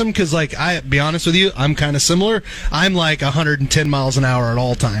 It's awesome because, like, I be honest with you, I'm kind of similar. I'm like 110 miles an hour at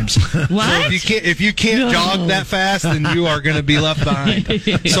all times. What? So if you can't jog that fast, then you are going to be left behind.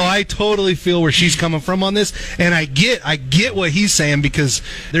 So I totally feel where she's coming from on this, and I get what he's saying, because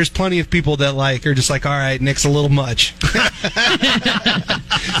there's plenty of people that like are just like, all right, Nick's a little much.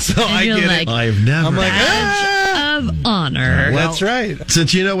 So I get like, it. I've never. I'm like, badge of honor. Well, that's right.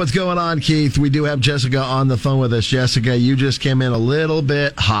 Since you know what's going on, Keith, we do have Jessica on the phone with us. Jessica, you just came in a little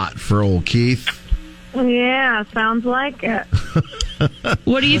bit hot for old Keith. Yeah, sounds like it.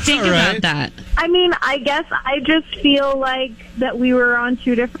 What do you think about that? I mean, I guess I just feel like that we were on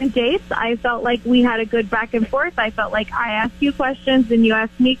 2 different dates. I felt like we had a good back and forth. I felt like I asked you questions and you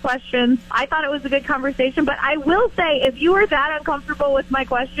asked me questions. I thought it was a good conversation, but I will say, if you were that uncomfortable with my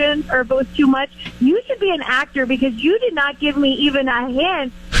questions or if it was too much, you should be an actor, because you did not give me even a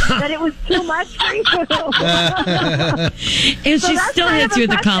hint that it was too much for you. And she still hits you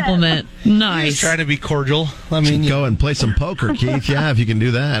with a compliment. Nice. He's trying to be cordial. I mean, go and play some poker, Keith. Yeah, if you can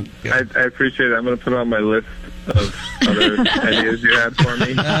do that. I appreciate it. I'm going to put it on my list of other ideas you had for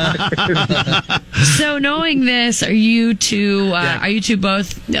me. So knowing this, are you two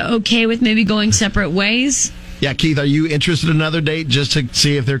both okay with maybe going separate ways? Yeah, Keith, are you interested in another date just to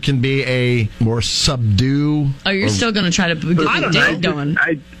see if there can be a more subdue? Oh, you're still going to try to get the date going.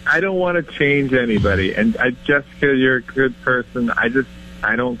 I don't want to change anybody. And Jessica, you're a good person. I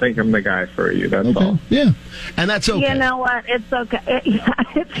don't think I'm the guy for you. That's all. Yeah. And that's okay. You know what? It's okay.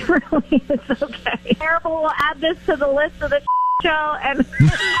 It's okay. Terrible. We'll add this to the list of the show. And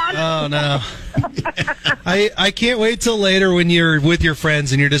oh, no. I can't wait till later when you're with your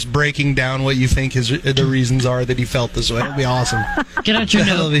friends and you're just breaking down what you think the reasons are that he felt this way. It'll be awesome. Get out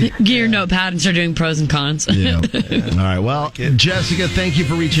your notepad and start doing pros and cons. Yeah. All right. Well, Jessica, thank you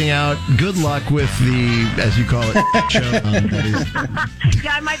for reaching out. Good luck with the, as you call it, show.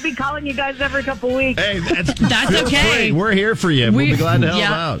 yeah, I might be calling you guys every couple weeks. Hey, that's okay. Free. We're here for you. We'll be glad to help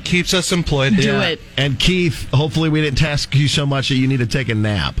out. Keeps us employed. Do it. And Keith, hopefully we didn't task you so much that you need to take a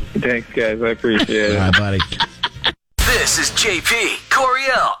nap. Thanks, guys. I appreciate it. All right, buddy. This is JP,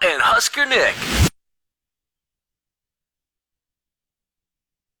 Coriel, and Husker Nick.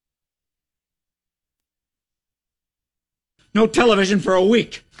 No television for a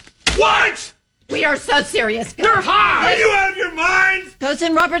week. What? We are so serious, guys. You're high! Are you out of your mind? Goes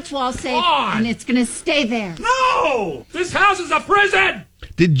in Robert's wall safe, and it's going to stay there. No! This house is a prison!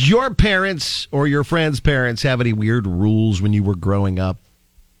 Did your parents or your friends' parents have any weird rules when you were growing up?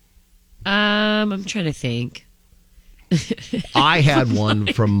 I'm trying to think. I had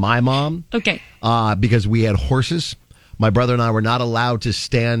one from my mom. Okay. Because we had horses. My brother and I were not allowed to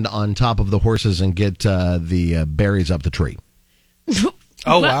stand on top of the horses and get the berries up the tree.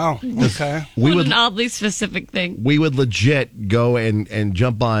 Oh, wow. Okay. What an oddly specific thing. We would legit go and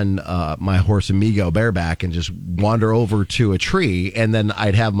jump on my horse Amigo bareback and just wander over to a tree, and then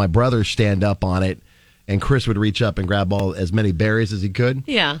I'd have my brother stand up on it, and Chris would reach up and grab as many berries as he could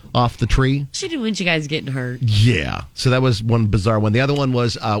off the tree. She didn't want you guys getting hurt. Yeah. So that was one bizarre one. The other one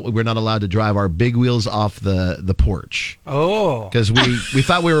was we're not allowed to drive our big wheels off the porch. Oh. Because we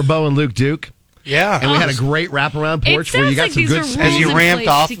thought we were Bo and Luke Duke. Yeah. And we had a great wraparound porch where you got some good As you ramped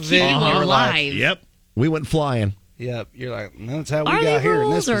off of it, you were alive. Yep. We went flying. Yep. You're like, that's how we Are got they here in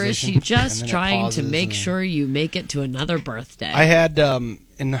this rules, or is position. she just And then it trying to pauses make and- sure you make it to another birthday? I had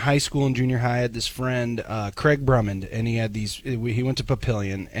in high school and junior high, I had this friend, Craig Brummond, and he had these. He went to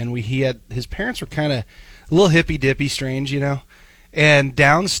Papillion, and his parents were kind of a little hippy dippy, strange, And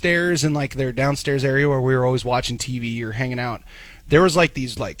downstairs in like their downstairs area where we were always watching TV or hanging out, there was like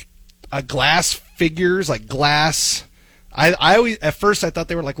these glass figures, like glass. I always at first I thought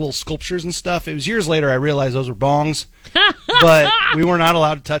they were like little sculptures and stuff. It was years later I realized those were bongs, but we were not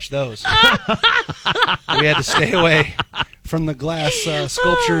allowed to touch those. We had to stay away from the glass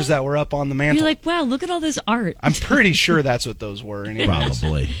sculptures that were up on the mantle. You're like, wow, look at all this art. I'm pretty sure that's what those were. Anyways.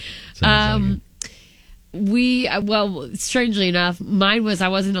 Probably. Strangely enough, mine was I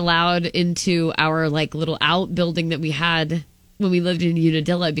wasn't allowed into our like little outbuilding that we had when we lived in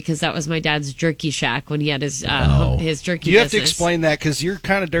Unadilla because that was my dad's jerky shack when he had his jerky You have to business. explain that because you're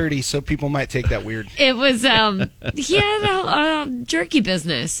kind of dirty, so people might take that weird. It was he had a jerky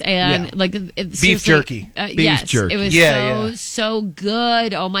business and Beef jerky. Yes, jerky. it was so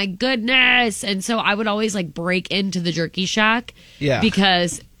good. Oh my goodness! And so I would always like break into the jerky shack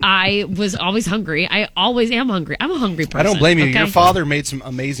because I was always hungry. I always am hungry. I'm a hungry person. I don't blame you. Okay? Your father made some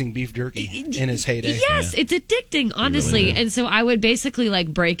amazing beef jerky in his heyday. Yes, it's addicting, honestly. really did. And so I would basically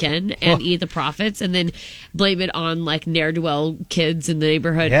like break in and eat the profits and then blame it on like ne'er-do-well kids in the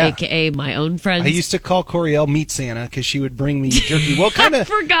neighborhood, Yeah. aka my own friends. I used to call Coriel Meat Santa because she would bring me jerky. What kind of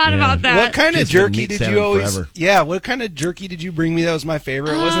forgot about that. What kind of Kids been jerky meat did Santa you always? forever. Yeah, what kind of jerky did you bring me? That was my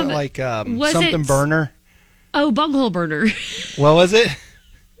favorite. It wasn't like was something it- burner. Oh, bunghole burner. What was it?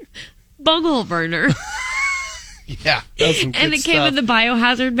 Bunghole burner. Yeah, that was some And good it came in the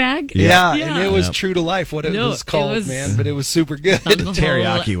biohazard bag. Yeah, and it was true to life what it No, was called, it was man. But it was super good. Bunghole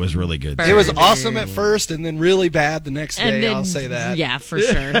Teriyaki was really good. It was awesome at first, and then really bad the next And day. then, I'll say that. Yeah, for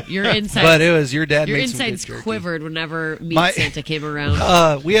sure. Your insides. But it was your dad. Your made some good insides jerky. quivered whenever Meat Santa came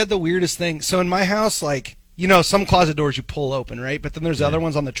around. We had the weirdest thing. So in my house, like, some closet doors you pull open, right? But then there's other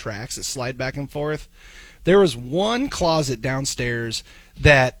ones on the tracks that slide back and forth. There was one closet downstairs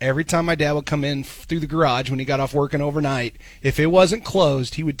that every time my dad would come in through the garage when he got off working overnight, if it wasn't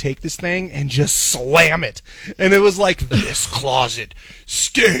closed, he would take this thing and just slam it. And it was like, this closet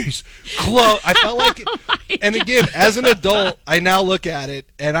stays closed. I felt like it. And again, as an adult, I now look at it,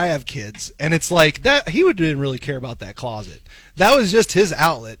 and I have kids, and it's like, that he didn't really care about that closet. That was just his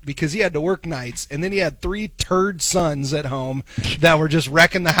outlet because he had to work nights, and then he had 3 turd sons at home that were just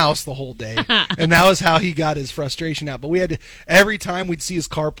wrecking the house the whole day. And that was how he got his frustration out. But we had to, every time we'd see his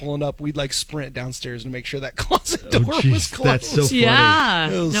car pulling up, we'd like sprint downstairs to make sure that closet door was closed. That's so funny. Yeah.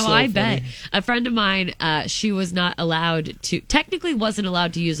 It was No, so I funny. bet. A friend of mine, she was not allowed to, technically wasn't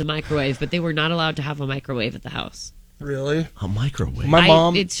allowed to use a microwave, but they were not allowed to have a microwave at the house. Really? A microwave. My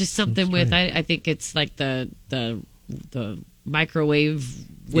mom. It's just something with, I think it's like the microwave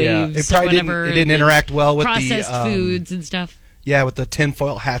Yeah, waves it probably or whatever. didn't and interact well with the, processed foods and stuff. Yeah, with the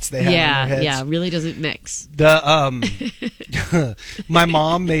tinfoil hats they had on their heads. Yeah, really doesn't mix. The my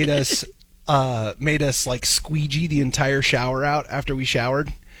mom made us like squeegee the entire shower out after we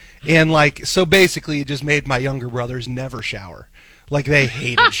showered, and like so basically it just made my younger brothers never shower. Like they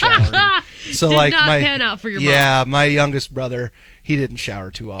hated showering. So Did like not my pan out for your yeah, my youngest brother, he didn't shower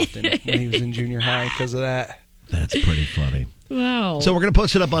too often when he was in junior high because of that. That's pretty funny. Wow. So we're going to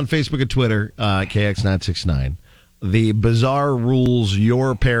post it up on Facebook and Twitter, KX969. The bizarre rules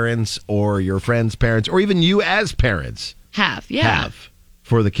your parents or your friends' parents, or even you as parents, have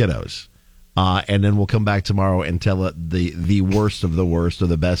for the kiddos. And then we'll come back tomorrow and tell it the worst of the worst or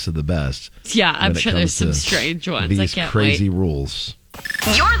the best of the best. Yeah, I'm when it sure there's comes some to strange ones. These I can't crazy wait. rules.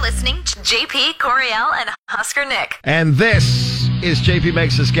 You're listening to JP, Coriel, and Husker Nick. And this is JP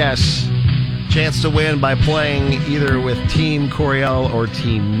Makes Us Guess. Chance to win by playing either with Team Coriel or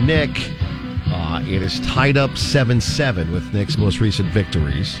Team Nick. It is tied up 7-7 with Nick's most recent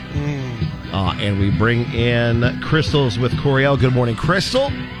victories. And we bring in Crystal's with Coriel. Good morning,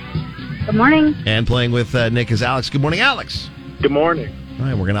 Crystal. Good morning. And playing with Nick is Alex. Good morning, Alex. Good morning. All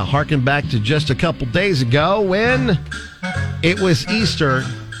right, we're going to harken back to just a couple days ago when it was Easter.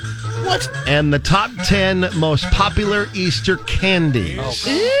 What? And the top 10 most popular Easter candies.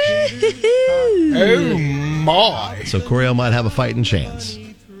 Oh, my. So Coriel might have a fighting chance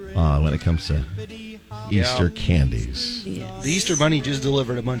when it comes to Easter candies. The Easter Bunny just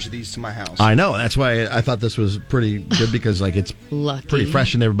delivered a bunch of these to my house. I know. That's why I thought this was pretty good because it's Lucky. pretty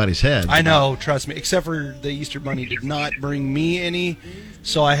fresh in everybody's head. I know, trust me. Except for the Easter Bunny did not bring me any,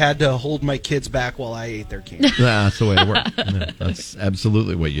 so I had to hold my kids back while I ate their candy. Yeah, that's the way it works. Yeah, that's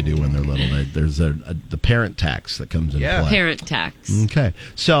absolutely what you do when they're little. There's the parent tax that comes into play. Parent tax. Okay.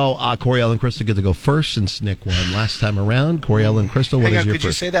 So Coriel and Crystal get to go first since Nick won last time around. Coriel and Crystal, what is your could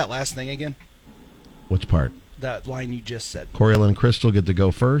first? you say that last thing again? Which part? That line you just said. Coriel and Crystal get to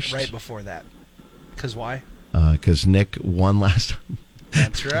go first. Right before that. Because why? Because Nick won last time.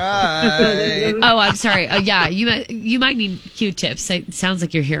 That's right. Oh, I'm sorry. Yeah, you might need Q-tips. It sounds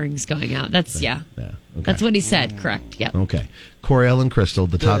like your hearing's going out. That's Okay. That's what he said. Correct. Yeah. Okay. Coriel and Crystal,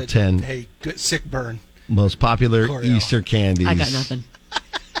 the top 10 Hey, good sick burn. most popular Coriel. Easter candies. I got nothing.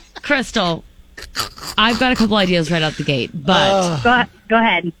 Crystal, I've got a couple ideas right out the gate, but Go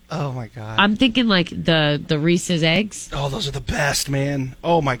ahead. Oh my god. I'm thinking like the Reese's eggs. Oh, those are the best, man.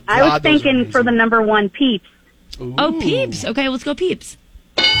 Oh my god. I was those are thinking amazing. for the number one, Peeps. Oh, Peeps. Okay, let's go Peeps.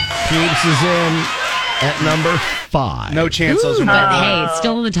 Peeps is in at number 5. No chance those are But number hey, it's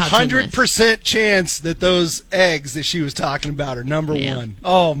still in the top 10 list. 100% chance that those eggs that she was talking about are number one.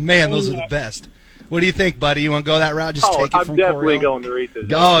 Oh man, those are the best. What do you think, buddy? You want to go that route? Just take it I'm from definitely Coriel? going to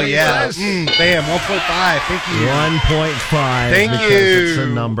Reese's. Oh yeah. Bam, 1.5. Thank you. 1.5. Thank because you. It's the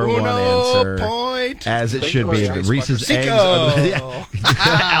number one answer. Point. As it should be. Thanks, Reese's eggs. Cinco. Yeah.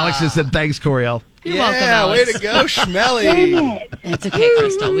 Alex just said thanks, Coriel. You're welcome, Yeah, Alex. way to go, Schmelly. It's okay,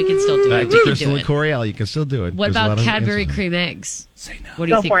 Crystal. We can still do Back it. to We can Crystal do and it. Coriel. You can still do it. What There's a lot about of Cadbury answers. cream eggs? Say no. What do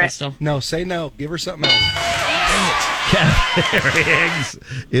you Go think, for it. Crystal? No, say no. Give her something else. Cadbury eggs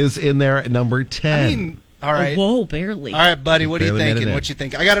is in there at number 10. I mean, all right. Whoa, barely. All right, buddy. What are you Barely made it thinking? in. What you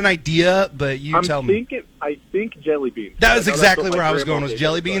think? I got an idea, but you tell me. I think jelly beans. That was I know that's exactly what my where I was grandma going. Was did,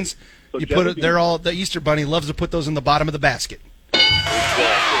 jelly but- beans? So You jelly put it. They're all. The Easter Bunny loves to put those in the bottom of the basket.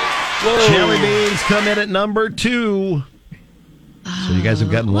 Jelly beans come in at number 2. So you guys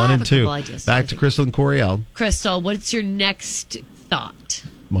have gotten Well, I 1 have and a 2. couple ideas. Back to Crystal and Coriel. Crystal, what's your next thought?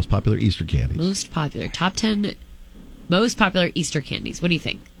 Most popular Easter candies. Most popular. Top 10 most popular Easter candies. What do you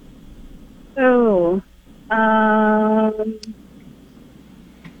think? Oh,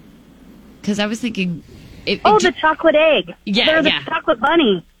 Because I was thinking... the chocolate egg. Yeah, They're the yeah. chocolate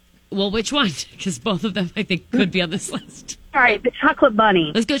bunny. Well, which one? Because both of them, I think, could be on this list. All right, the chocolate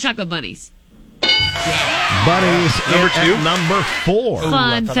bunny. Let's go chocolate bunnies. Bunnies Number in 2? at number 4.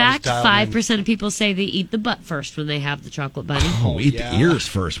 Fun fact, dialed in. 5% of people say they eat the butt first when they have the chocolate bunny. Oh, eat yeah. the ears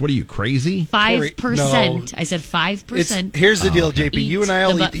first. What are you, crazy? 5%. No. I said 5%. Here's the deal, JP. Eat You and I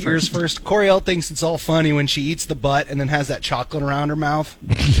will the eat the butt ears first. Coriel thinks it's all funny when she eats the butt and then has that chocolate around her mouth.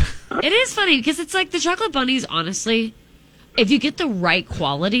 It is funny because it's like the chocolate bunnies, honestly, if you get the right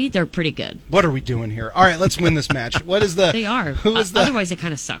quality, they're pretty good. What are we doing here? All right, let's win this match. What is the? They are. Who is the? Otherwise, they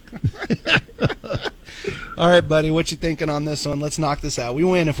kind of suck. All right, buddy. What you thinking on this one? Let's knock this out. We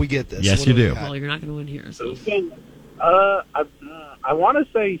win if we get this. Yes, What you we do. got? Well, you're not going to win here. So. I want to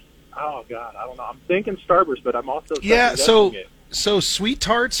say, oh God, I don't know. I'm thinking Starburst, but I'm also Yeah. second-guessing So it. Sweet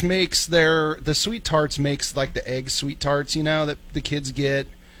Tarts makes the Sweet Tarts makes like the egg Sweet Tarts, that the kids get.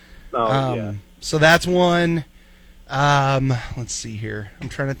 Oh, yeah. So that's one. Let's see here. I'm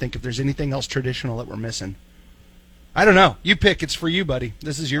trying to think if there's anything else traditional that we're missing. I don't know. You pick. It's for you, buddy.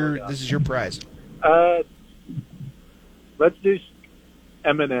 This is your prize. Let's do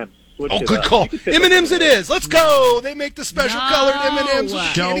M&M's. Switch Oh, it good up. call. You can pick M&M's it is. Let's go. They make the special No. colored M&M's with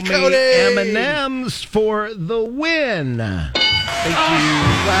Show candy me coating. M&M's for the win. Thank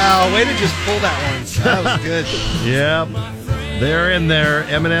you. Wow, way to just pull that one. That was good. Yep. They're in there.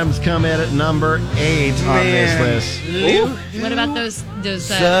 M&M's come in at number 8 on this list. What about those the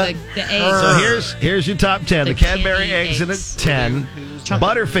eggs? So here's your top 10. The Cadbury candy eggs in at eggs. 10.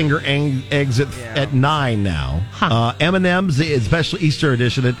 Butterfinger eggs at 9 now. M&M's, the special Easter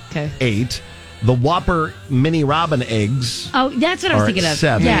edition at 8. The Whopper Mini Robin eggs. Oh, that's what I was are thinking at of.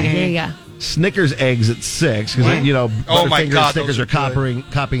 7. Yeah, there you go. Snickers eggs at 6 because Oh my Butterfinger God, Snickers those are are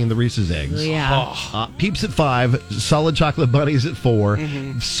good. copying the Reese's eggs. Yeah. Peeps at 5, solid chocolate bunnies at 4,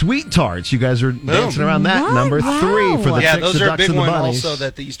 Sweet Tarts. You guys are dancing around that. What? Number 3 for the Yeah, Fix those the are a Ducks big and the one Bunnies. also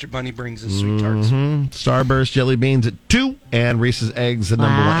that the Easter Bunny brings is Sweet Tarts. Starburst jelly beans at 2, and Reese's eggs the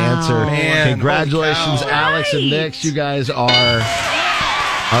number 1 Wow. answer. Man, Congratulations, holy cow. Alex and Nix. You guys are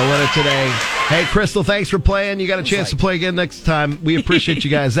Our winner today. Hey, Crystal, thanks for playing. You got a chance to play again next time. We appreciate you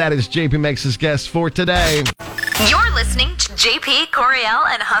guys. That is JP Makes His Guest for today. You're listening to JP, Coriel,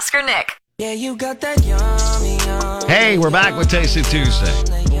 and Husker Nick. Yeah, you got that yummy. Hey, we're back with Taste It Tuesday,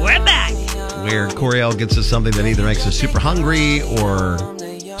 We're back. where Coriel gets us something that either makes us super hungry or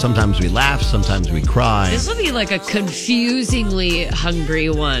sometimes we laugh, sometimes we cry. This will be like a confusingly hungry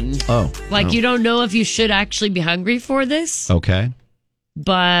one. Oh. Like you don't know if you should actually be hungry for this, Okay.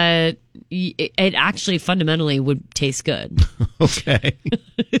 but it actually fundamentally would taste good. Okay.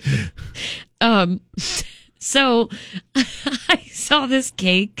 So I saw this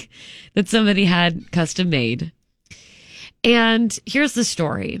cake that somebody had custom made. And here's the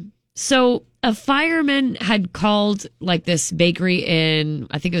story. So a fireman had called like this bakery in,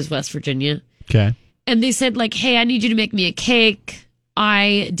 I think it was West Virginia. Okay. And they said like, hey, I need you to make me a cake.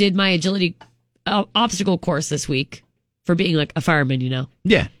 I did my agility obstacle course this week for being like a fireman, you know?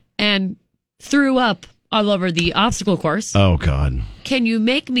 Yeah. And threw up all over the obstacle course. Oh, God. Can you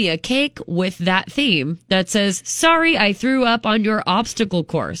make me a cake with that theme that says, sorry, I threw up on your obstacle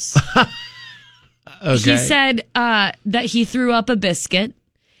course? Okay. He said that he threw up a biscuit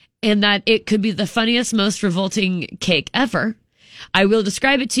and that it could be the funniest, most revolting cake ever. I will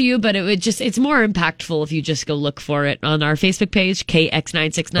describe it to you, but it's more impactful if you just go look for it on our Facebook page,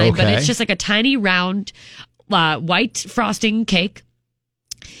 KX969. Okay. But it's just like a tiny round white frosting cake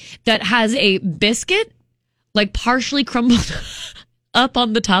that has a biscuit like partially crumbled up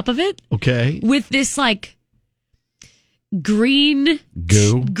on the top of it. Okay. With this like green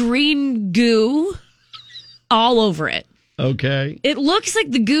goo all over it. Okay. It looks like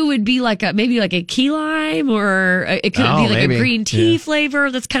the goo would be like maybe like a key lime, or it could be like maybe. a green tea Yeah.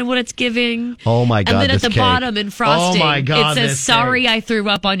 flavor. That's kind of what it's giving. Oh, my God, And then at this the cake. bottom in frosting, Oh, my God, it says, this sorry, cake. I threw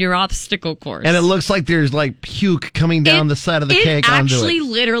up on your obstacle course. And it looks like there's like puke coming down the side of the cake It onto actually it.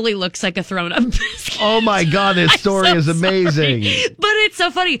 literally looks like a thrown up biscuit. Oh, my God, this story is amazing. But it's so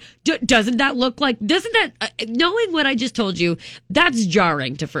funny. Doesn't that knowing what I just told you, that's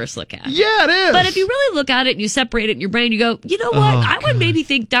jarring to first look at. Yeah, it is. But if you really look at it and you separate it in your brain, you go, you know what? I would maybe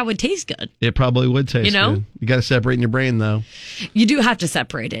think that would taste good. It probably would taste You know? good. You got to separate in your brain, though. You do have to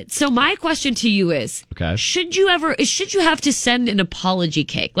separate it. So my question to you is, Okay. should you have to send an apology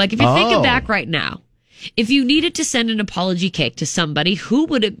cake? Like if you're thinking back right now, if you needed to send an apology cake to somebody, who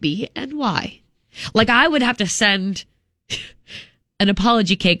would it be and why? Like I would have to send an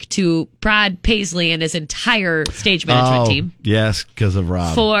apology cake to Brad Paisley and his entire stage management team. Yes, because of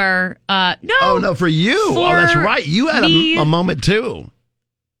Rob. For for you. That's right. You had a moment too.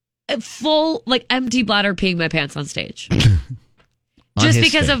 A full like empty bladder peeing my pants on stage. On Just his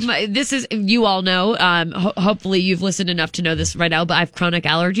because stage. of this is, you all know, hopefully you've listened enough to know this right now, but I have chronic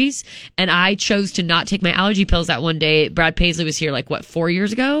allergies and I chose to not take my allergy pills that one day. Brad Paisley was here 4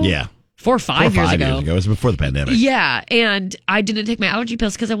 years ago? Yeah. 4 or 5 years ago. It was before the pandemic. Yeah, and I didn't take my allergy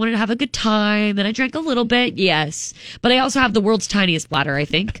pills because I wanted to have a good time, and I drank a little bit, yes. But I also have the world's tiniest bladder, I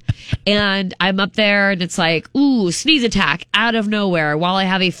think. And I'm up there, and it's like, ooh, sneeze attack out of nowhere while I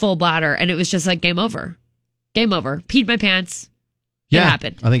have a full bladder, and it was just like game over. Game over. Peed my pants. Yeah, it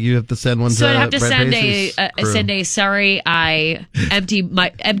happened. I think you have to send one So to I'd have to Brad send Paisley's crew. send a sorry, I emptied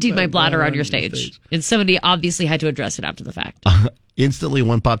my bladder on your stage. And somebody obviously had to address it after the fact. Instantly,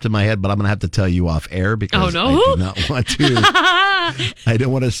 one popped in my head, but I'm going to have to tell you off air because no? I do not want to. I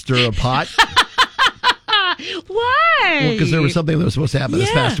don't want to stir a pot. Why? Well, because there was something that was supposed to happen this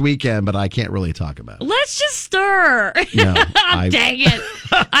Yeah. past weekend, but I can't really talk about it. Let's just stir. No, Dang it.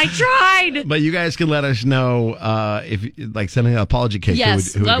 I tried. But you guys can let us know if, sending an apology cake.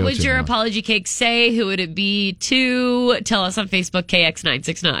 Yes. Who would What go would to your and why. apology cake say? Who would it be to? Tell us on Facebook,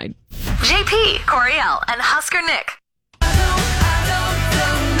 KX969. JP, Coriel, and Husker Nick.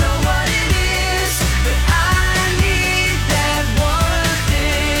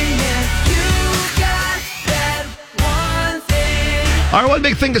 All right, one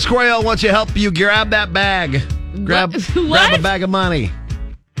big thing is Coriel wants you to help you grab that bag. Grab a bag of money.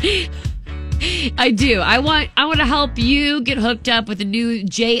 I do. I want to help you get hooked up with a new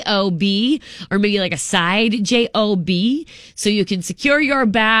JOB, or maybe like a side JOB, so you can secure your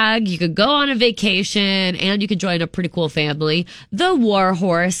bag, you could go on a vacation, and you can join a pretty cool family, the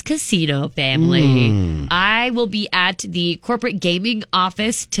Warhorse Casino family. I will be at the corporate gaming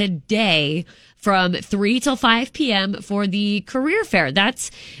office today from 3 till 5 p.m. for the career fair.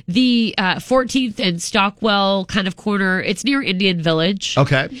 That's the 14th and Stockwell kind of corner. It's near Indian Village.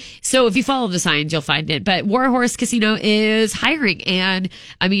 Okay. So if you follow the signs, you'll find it. But Warhorse Casino is hiring. And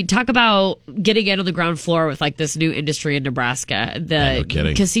I mean, talk about getting in on the ground floor with like this new industry in Nebraska. The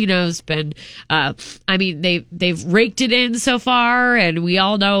casino's been, they've raked it in so far. And we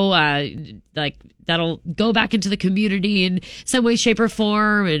all know, that'll go back into the community in some way, shape, or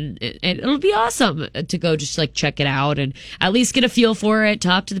form, and it'll be awesome to go just like check it out and at least get a feel for it,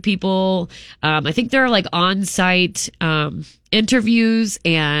 talk to the people. I think there are like on-site interviews,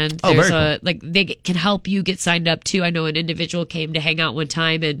 and there's they can help you get signed up too. I know an individual came to hang out one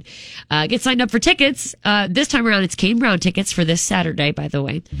time and get signed up for tickets. This time around, it's Kane Brown tickets for this Saturday, by the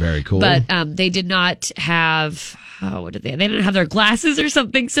way. Very cool. But they did not have. What did they? They didn't have their glasses or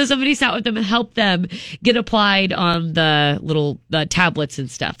something, so somebody sat with them and helped them get applied on the little tablets and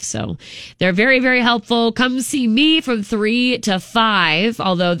stuff. So they're very, very helpful. Come see me from 3 to 5,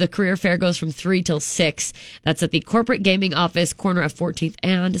 although the career fair goes from 3 till 6. That's at the Corporate Gaming Office, corner of 14th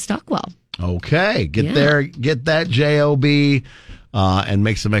and Stockwell. Okay, get there, get that JOB. And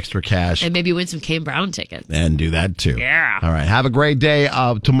make some extra cash. And maybe win some Kane Brown tickets. And do that too. Yeah. All right. Have a great day.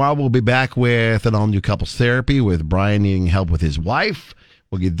 Tomorrow we'll be back with an all-new couples therapy with Brian needing help with his wife.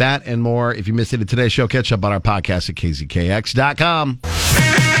 We'll get that and more. If you missed it in today's show, catch up on our podcast at kzkx.com.